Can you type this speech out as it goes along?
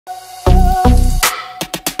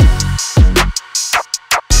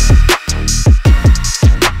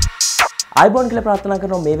අයිබෝන් කියලා ප්‍රාර්ථනා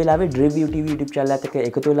කරනවා මේ වෙලාවේ ඩ්‍රිව් TV YouTube channel එකත් එක්ක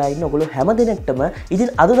එකතු වෙලා ඉන්න ඔයගොල්ලෝ හැම දිනෙකටම. ඉතින්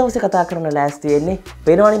අද දවසේ කතා කරන්න ලෑස්ති වෙන්නේ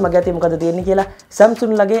පේනවනේ මගේ අතේ මොකද තියෙන්නේ කියලා.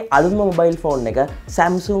 Samsung ලගේ අලුත්ම මොබයිල් ෆෝන් එක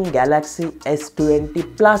Samsung Galaxy S20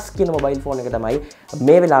 Plus කියන මොබයිල් ෆෝන් එක තමයි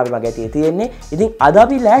මේ වෙලාවේ මගේ අතේ තියෙන්නේ. ඉතින් අද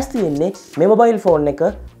අපි ලෑස්ති වෙන්නේ මේ මොබයිල් ෆෝන් එක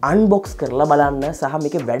අන්බොක්ස් කරලා බලන්න සහ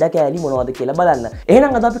මේකේ වැඩ කෑලි මොනවද කියලා බලන්න.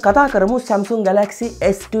 එහෙනම් අද අපි කතා කරමු Samsung Galaxy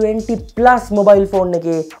S20 Plus mobile phone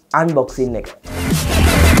එකේ අන්බොක්සින් එක.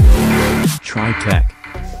 TriTech.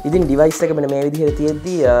 ඉතින් ඩිවයිස් එක මෙන්න මේ විදිහට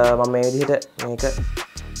තියෙද්දි මම මේ විදිහට මේක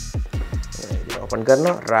ඕපන්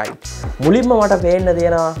කරනවා. රයිට්. මුලින්ම මට පේන්න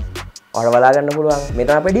තියෙනවා ඔයාලා බලා ගන්න පුළුවන් මේ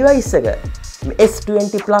තමයි අපේ ඩිවයිස් එක.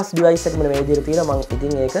 S20 Plus ඩිවයිස් එක මෙන්න මේ විදිහට තියෙනවා. මම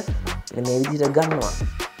ඉතින් ඒක මේ විදිහට ගන්නවා.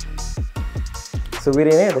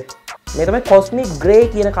 සුපිරි නේද? මේ තමයි cosmic grey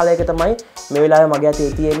කියන කලර් එක තමයි මේ වෙලාවේ මගේ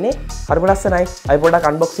අතේ තියෙන්නේ. හරිම ලස්සනයි. අපි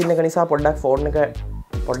පොඩ්ඩක් අන්බොක්සින් එක නිසා පොඩ්ඩක් ෆෝන් එක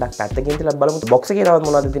පොඩ්ඩක් පැත්තකින් තියලා බලමු. බොක්ස් එකේ තවත්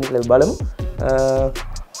මොනවද තියෙන්නේ කියලා බලමු.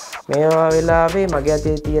 මේ වෙලාවේ මගේ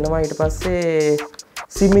අතේ තියෙනවා ඊට පස්සේ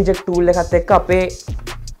sim eject tool එකත් එක්ක අපේ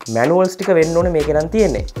manuals ටික වෙන්න ඕනේ මේකේ නම්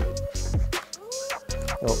තියෙන්නේ.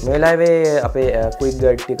 මේ වෙලාවේ අපේ quick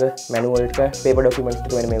guide ටික manual ටික paper documents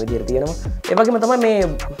ටික වෙන මේ විදිහට තියෙනවා. ඒ වගේම තමයි මේ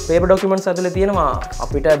paper documents ඇතුලේ තියෙනවා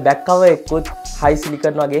අපිට back cover එකකුත් high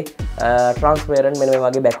silicon වගේ transparent මෙන්න මේ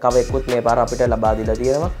වගේ back cover එකකුත් මේ පාර අපිට ලබා දීලා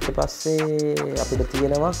තියෙනවා. ඊට පස්සේ අපිට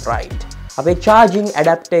තියෙනවා right අපේ charging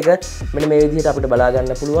adapter එක මෙන්න මේ විදිහට අපිට බලා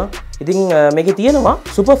ගන්න පුළුවන්. ඉතින් මේකේ තියෙනවා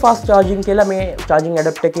super fast charging කියලා මේ charging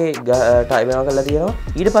adapter එකේ වෙනවා කරලා තියෙනවා.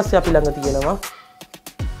 ඊට පස්සේ අපි ළඟ තියෙනවා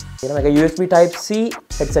මේක USB type C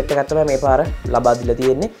headset එකක් තමයි මේ පාර ලබා දීලා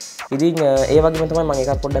තියෙන්නේ. ඉතින් ඒ වගේම තමයි මම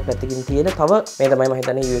එකක් පොඩ්ඩක් පැත්තකින් තියෙන. තව මේ තමයි මම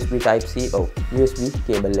හිතන්නේ USB type C USB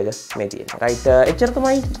cable එක මේ තියෙන්නේ. right එච්චර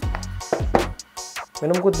තමයි.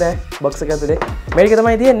 වෙන මොකුත් නැහැ box එක ඇතුලේ. මේක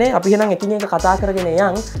තමයි තියෙන්නේ. අපි එහෙනම් එකින් එක කතා කරගෙන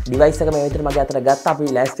යන් device එක මේ විදිහට මගේ අතට ගත්තා.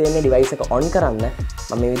 අපි ලෑස්ති වෙන්නේ device එක on කරන්න.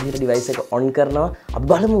 මම මේ විදිහට device එක on කරනවා. අපි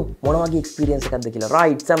බලමු මොන වගේ experience එකක්ද කියලා.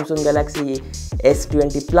 right Samsung Galaxy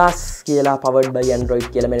S20 Plus කියලා powered by Android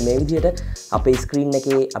කියලා මෙන්න මේ විදිහට අපේ screen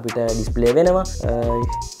එකේ අපිට display වෙනවා.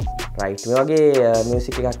 right මේ වගේ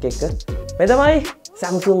music එකක් එක්ක මේ තමයි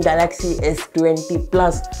Samsung Galaxy S20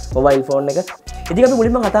 Plus mobile phone එක. ඉතින් අපි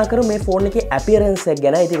මුලින්ම කතා කරමු මේ ෆෝන් එකේ appearance එක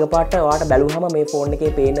ගැන. ඉතින් එකපාරට ඔයාලට බැලුවම මේ ෆෝන්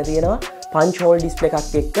එකේ පේන්න තියෙනවා punch hole display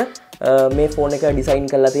එකක් එක්ක මේ ෆෝන් එක ඩිසයින්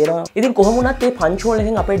කරලා තියෙනවා. ඉතින් කොහොම වුණත් මේ punch hole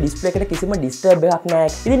එකෙන් අපේ display එකට කිසිම disturb එකක් නැහැ.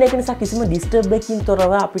 ඉතින් ඒක නිසා කිසිම disturb එකකින්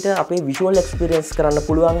තොරව අපිට අපේ visual experience කරන්න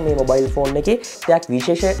පුළුවන් මේ mobile phone එකේ. ටිකක්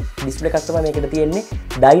විශේෂ display එකක් තමයි මේකට තියෙන්නේ.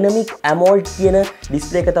 dynamic AMOLED කියන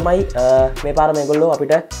display එක තමයි මේ පාර මේගොල්ලෝ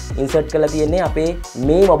අපිට insert කරලා තියෙන්නේ අපේ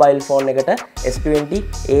මේ mobile phone එකට S20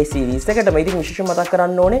 A series එකට. මම ඉතින් විශේෂයෙන් මතක්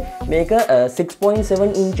කරන්න ඕනේ මේක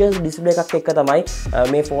 6.7 inches display එකක් එක්ක තමයි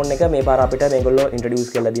මේ ෆෝන් එක මේ පාර අපිට මේගොල්ලෝ introduce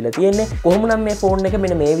කරලා දීලා තියෙන්නේ. කොහොම නම් මේ ෆෝන් එක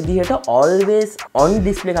මෙන්න මේ විදිහට always on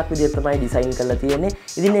display එකක් විදිහට තමයි design කරලා තියෙන්නේ.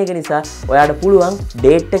 ඉතින් ඒක නිසා ඔයාලට පුළුවන්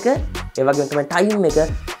date එක ඒ වගේම තමයි time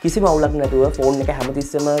එක කිසිම අවුලක් නැතුව ෆෝන් එක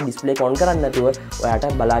හැමතිස්සෙම display එක on කරන්නේ නැතුව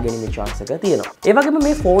ඔයාලට බලා ගැනීමේ chance එක තියෙනවා. ඒ වගේම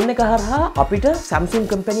මේ ෆෝන් එක හරහා අපිට Samsung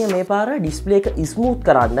company මේ පාර display එක smooth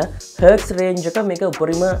කරන්න hertz range එක මේක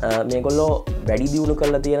උපරිම මේගොල්ලෝ වැඩි දියුණු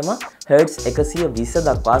කරලා තියෙනවා. hertz 120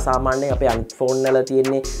 දක්වා සාමාන්‍යයෙන් අපේ අනිත් ෆෝන් වල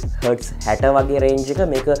තියෙන්නේ hertz 60 වගේ range එක.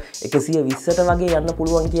 මේක 120ට වගේ යන්න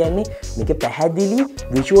පුළුවන් කියන්නේ මේක පැහැදිලි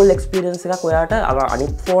visual experience එකක් ඔයාට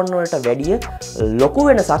අනිත් ෆෝන් වලට වැඩිය ලොකු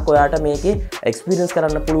වෙනසක් ඔයාට මේකේ experience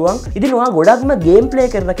කරන්න පුළුවන්. ඉතින් ඔයා ගොඩක්ම game play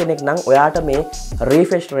කරන කෙනෙක් නම් ඔයාට මේ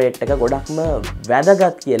refresh rate එක ගොඩක්ම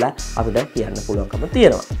වැදගත් කියලා අපිට කියන්න පුළුවන්කම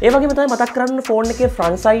තියෙනවා. ඒ වගේම තමයි මතක් කරන්න ෆෝන් එකේ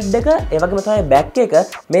front side එක ඒ වගේම තමයි back එක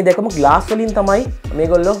මේ දෙකම glass වලින් තමයි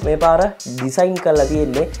මේගොල්ලෝ මේ පාර design කරලා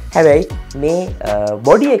තියෙන්නේ. හැබැයි මේ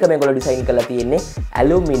body එක මේගොල්ලෝ design කරලා තියෙන්නේ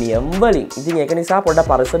ඇලුමිනියම් වලින්. ඉතින් ඒක නිසා පොඩ්ඩක්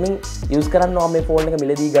පරිස්සමින් යූස් කරන්න ඕන මේ ෆෝන් එක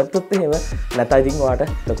මිලදී ගත්තොත් එහෙම. නැත්නම් ඉතින්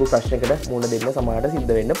ඔයාලට ලොකු ප්‍රශ්නයකට මුහුණ දෙන්න සමහරට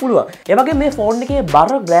සිද්ධ වෙන්න පුළුවන්. ඒ වගේ මේ ෆෝන් එකේ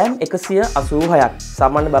බර ග්‍රෑම් 186ක්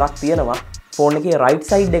සාමාන්‍ය බරක් තියෙනවා. ෆෝන් එකේ right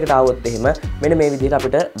side එකට ආවොත් එහෙම මෙන්න මේ විදිහට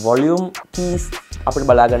අපිට volume keys අපිට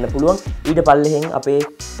බලා ගන්න පුළුවන්. ඊට පල්ලෙහෙන් අපේ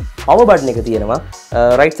power button එක තියෙනවා.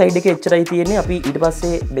 right side එකේ එච්චරයි තියෙන්නේ. අපි ඊට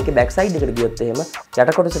පස්සේ මේකේ back side එකට ගියොත් එහෙම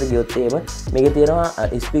යට කොටසට ගියොත් එහෙම මේකේ තියෙනවා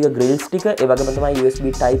speaker grills ටික. ඒ වගේම තමයි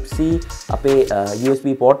USB type C අපේ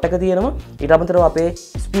USB port එක තියෙනවා. ඊට අමතරව අපේ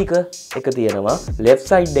speaker එක තියෙනවා. left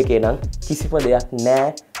side එකේ නම් කිසිම දෙයක්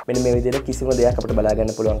නැහැ. මෙන්න මේ විදිහට කිසිම දෙයක් අපිට බලා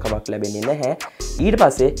ගන්න පුළුවන් කමක් ලැබෙන්නේ නැහැ. ඊට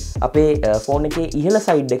පස්සේ අපේ ෆෝන් එකේ ඉහළ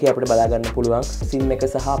side එකේ අපිට බලා ගන්න පුළුවන් SIM එක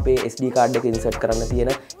සහ අපේ SD card එක insert කරන්න කරන්න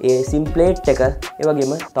තියෙන ඒ SIM plate එක ඒ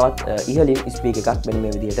වගේම තවත් ඉහළින් ස්පීකර් එකක් මෙන්න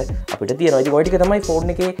මේ විදිහට අපිට තියෙනවා. ඉතින් ඔය ටික තමයි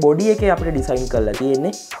ෆෝන් එකේ බොඩි එකේ අපිට ඩිසයින් කරලා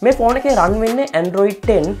තියෙන්නේ. මේ ෆෝන් එකේ රන් වෙන්නේ Android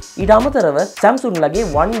 10. ඊට අමතරව Samsung ලගේ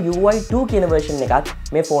One UI 2 කියන version එකක්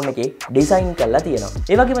මේ ෆෝන් එකේ ඩිසයින් කරලා තියෙනවා.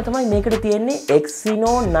 ඒ වගේම තමයි මේකට තියෙන්නේ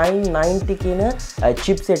Exynos 990 කියන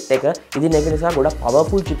chipset එක. ඉතින් ඒක නිසා ගොඩක්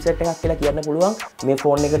powerful chipset එකක් කියලා කියන්න පුළුවන් මේ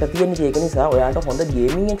ෆෝන් එකට තියෙන. ඒක නිසා ඔයාලට හොඳ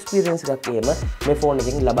gaming experience එකක් එහෙම මේ ෆෝන්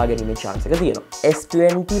එකෙන් ලබා ගැනීමේ chance එක තියෙනවා.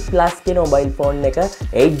 S20 Plus කියන mobile phone එක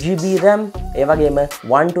 8GB RAM ඒ වගේම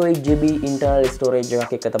 128GB internal storage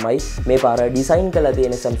එකක් එක තමයි මේ පාර ඩිසයින් කරලා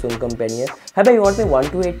තියෙන Samsung company එක. හැබැයි ඔයාලට මේ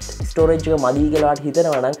 128 storage එක මදි කියලා ඔයාලට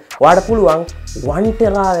හිතනවා නම් ඔයාලට පුළුවන් 1TB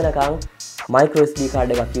වෙනකන් micro SD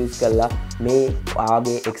card එකක් use කරලා මේ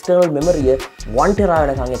ආගේ external memory 1TB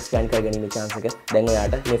වෙනකන් expand කර ගැනීමේ chance එක දැන්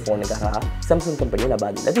ඔයාලට මේ phone එක හරහා Samsung company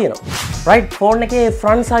ලබා දීලා තියෙනවා. right phone එකේ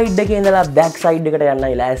front side එකේ ඉඳලා back side එකට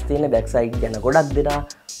යන්නයි ලෑස්ති තියෙන්නේ. back side ගැන ගොඩක් දෙනා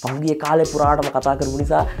පහුගිය කාලේ පුරාටම කතා කරපු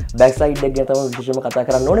නිසා back side එක ගැන තමයි විශේෂම කතා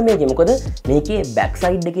කරන්න ඕනේ මේකේ. මොකද මේකේ back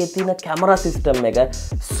side එකේ තියෙන camera system එක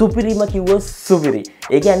සුපිරිම කිව්වොත් සුපිරි.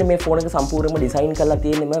 ඒ කියන්නේ මේ ෆෝන් එක සම්පූර්ණයෙන්ම ඩිසයින් කරලා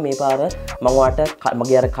තියෙන්නේ මේ පාර මම ඔයාලට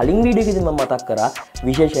මගේ අර කලින් වීඩියෝ එකේදී මම මතක් කරා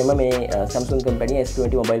විශේෂයෙන්ම මේ Samsung company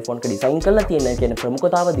S20 mobile phone එක ඩිසයින් කරලා තියෙන කියන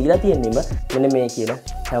ප්‍රමුඛතාව දීලා තියෙන්නේම මෙන්න මේ කියන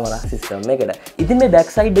camera system එකට. ඉතින් මේ back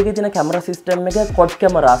side එකේ තියෙන camera system එක quad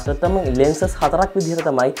cameras නැත්නම් lenses 4ක් විදිහට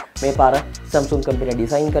තමයි මේ පාර Samsung company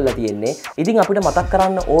ඩිසයින් කරලා තියෙන්නේ. ඉතින් අපිට මතක්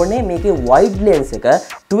කරන්න ඕනේ මේකේ wide lens එක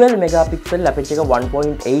 12 megapixel aperture එක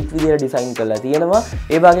 1.8 විදිහට ඩිසයින් කරලා තියෙනවා.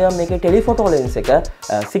 ඒ වගේම මේකේ telephoto lens එක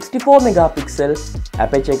 64 megapixel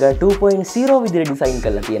aperture එක 2.0 විදිහට ඩිසයින්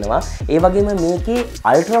කරලා තියෙනවා. ඒ වගේම මේකේ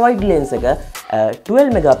ultra wide lens එක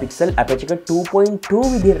 12 megapixel aperture එක 2.2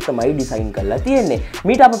 විදිහට තමයි ඩිසයින් කරලා තියෙන්නේ.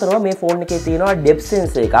 මීට අමතරව මේ ෆෝන් එකේ තියෙනවා depth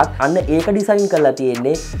sensor එකක්. අන්න ඒක ඩිසයින් කරලා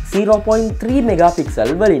තියෙන්නේ 0.3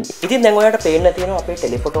 megapixel වලින්. ඉතින් දැන් ඔයාලට පේන්න තියෙනවා අපේ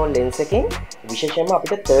telephoto lens එකෙන් විශේෂයෙන්ම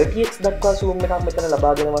අපිට 30x දක්වා zoom එකක් මෙතන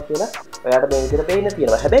ලබා දෙනවා කියලා ඔයාලට මේ විදිහට පේන්න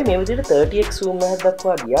තියෙනවා. හැබැයි මේ විදිහට 30x zoom එකක්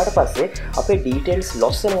දක්වා ගියාට පස්සේ අපේ details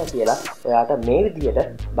loss වෙනවා කියලා ඔයාලට මේ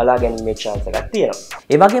විදිහට බලා ගැනීමේ chance එකක් තියෙනවා.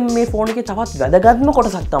 ඒ වගේම මේ ෆෝන් එකේ තවත් වැදගත්ම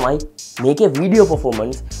කොටසක් තමයි මේකේ video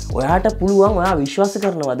performance. ඔයාලට පුළුවන් ඔයා විශ්වාස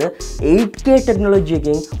කරනවද 8K ටෙක්නොලොජි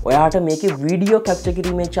එකෙන් ඔයාලට මේකේ video capture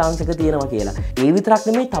කිරීමේ chance එක තියෙනවා කියලා. ඒ විතරක්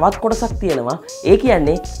නෙමෙයි තවත් කොටසක් තියෙනවා. ඒ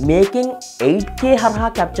කියන්නේ මේකෙන් 8K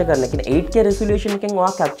හරහා capture කරන කියන 8K resolution එකෙන්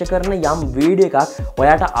ඔයා capture කරන යම් වීඩියෝ එකක්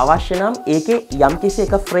ඔයාට අවශ්‍ය නම් ඒකේ යම් කිසි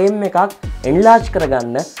එක frame එකක් enlarge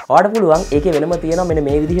කරගන්න ඔයාට පුළුවන්. ඒකේ වෙනම තියෙනවා මෙන්න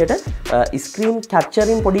මේ විදිහට screen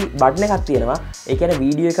capturing පොඩි බටන් එකක් තියෙනවා. ඒ කියන්නේ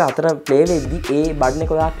වීඩියෝ එක අතර play වෙද්දී ඒ බටන්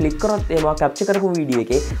එක ඔයා click කරොත් එනවා capture කරපු වීඩියෝ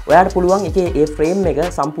එකේ ඔයාට පුළුවන් ඒකේ ඒ frame එක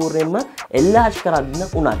සම්පූර්ණයෙන්ම enlarge කරන්න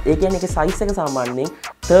උනත්. ඒ කියන්නේ ඒකේ size එක සාමාන්‍යයෙන්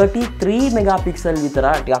 33 megapixel විතර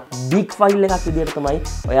ටිකක් big file එකක් විදිහට තමයි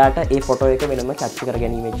ඔයාට ඒ ෆොටෝ එක වෙනම capture කර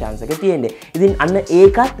ගැනීමේ chance එක තියෙන්නේ. ඉතින් අන්න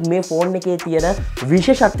ඒකත් මේ ෆෝන් එකේ තියෙන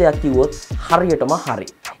විශේෂත්වයක් කිව්වොත් හරියටම හරි.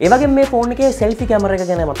 ඒ වගේම මේ ෆෝන් එකේ selfie camera එක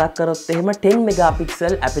ගැන මතක් කරොත් එහෙම 10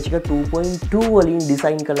 megapixel aperture එක 2.2 වලින්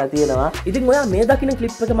ඩිසයින් කරලා තියෙනවා. ඉතින් ඔයා මේ දකින්න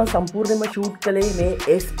ක්ලිප් එක මම සම්පූර්ණයෙන්ම shoot කළේ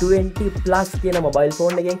මේ S20 Plus කියන mobile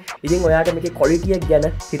phone එකෙන්. ඉතින් ඔයාට මේකේ quality එක ගැන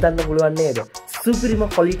හිතන්න පුළුවන් නේද? සුපිරිම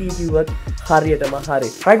quality කිව්වොත් හරියටම හරි.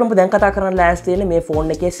 right මම දැන් කතා කරන්න ලෑස්ති වෙන්නේ මේ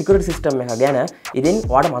ෆෝන් එකේ security system එක ගැන. ඉතින්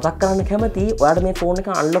ඔයාට මතක් කරන්න කැමති ඔයාට මේ ෆෝන් එක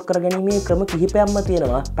unlock කරගැනීමේ ක්‍රම කිහිපයක්ම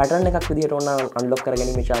තියෙනවා. pattern එකක් විදිහට ඕන unlock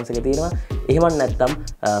කරගැනීමේ chance එක තියෙනවා. එහෙම නැත්නම්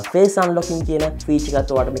face unlocking කියන feature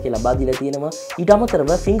එකත් ඔයාට මේකේ ලබා දීලා තියෙනවා. ඊට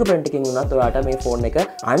අමතරව fingerprint එකකින් උනත් ඔයාට මේ ෆෝන් එක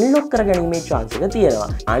unlock කරගැනීමේ chance එක තියෙනවා.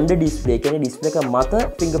 under display කියන්නේ display එක මත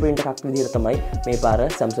fingerprint එකක් විදිහට තමයි මේ පාර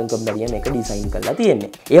Samsung company මේක design කරලා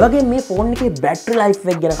තියෙන්නේ. ඒ වගේම මේ ෆෝන් එකේ battery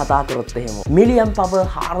life එක ගැන කතා කරොත් එහෙම milliamp hour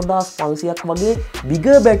 4500ක් වගේ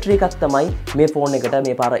bigger battery එකක් තමයි මේ ෆෝන් එකට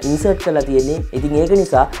මේ පාර insert කරලා තියෙන්නේ. ඉතින් ඒක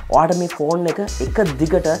නිසා ඔයාට මේ ෆෝන් එක එක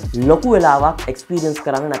දිගට ලොකු වෙලාවක් experience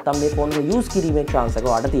කරන්න නැත්නම් මේ ෆෝන් එක use කිරීමේ chance එක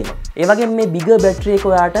ඔයාට තියෙනවා. ඒ වගේම මේ bigger battery එක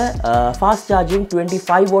ඔයාට fast charging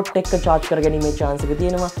 25 watt එක charge කරගැනීමේ chance එක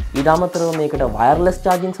තියෙනවා. ඊට අමතරව මේකට wireless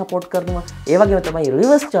charging support කරනවා. ඒ වගේම තමයි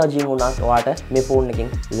reverse charging උනත් ඔයාට මේ ෆෝන්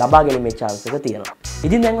එකෙන් ලබා ගැනීමේ chance එක තියෙනවා.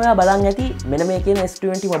 ඉතින් දැන් ඔයා බලන් ඇති මෙන්න මේ කියන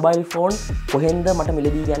S20 mobile phone කොහෙන්ද මට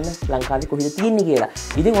මිලදී ගන්න ලංකාවේ කොහෙද තියෙන්නේ කියලා.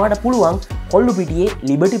 ඉතින් ඔයාට පුළුවන් කොල්ලුපිටියේ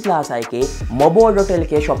Liberty Plaza එකේ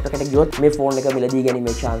mobo.lk shop එකට ගියොත් මේ ෆෝන් එක මිලදී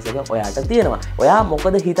ගැනීමේ chance එක ඔයාට තියෙනවා. ඔයා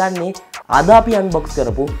මොකද හිතන්නේ අද අපි unbox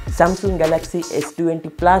කරපු Samsung Galaxy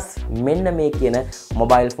S20 Plus මෙන්න මේ කියන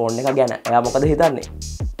mobile phone එක ගැන? ඔයා මොකද හිතන්නේ?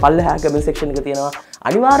 පල්ලෙහා කමෙන්ට් සෙක්ෂන් එක තියෙනවා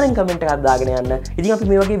අනිවාර්යෙන් කමෙන්ට් එකක් දාගෙන යන්න. ඉතින් අපි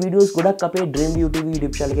මේ වගේ වීඩියෝස් ගොඩක් අපේ Dream View TV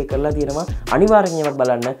YouTube channel එකේ කරලා තියෙනවා. අනිවාර්යෙන් ඒවත්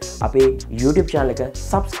බලන්න. අපේ YouTube channel එක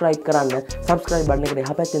subscribe කරන්න. subscribe button එකට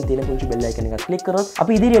එහා පැත්තෙන් තියෙන පුංචි bell icon එකත් click කරොත්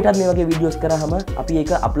අපි ඉදිරියටත් මේ වගේ වීඩියෝස් කරාම අපි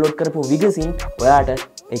ඒක upload කරපු විගසින් ඔයාට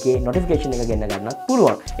ඒකේ notification එක ගෙන්න ගන්නත්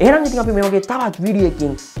පුළුවන්. එහෙනම් ඉතින් අපි මේ වගේ තවත් වීඩියෝ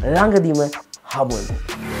එකකින් ළඟදීම හමු වෙමු.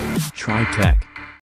 Try tech.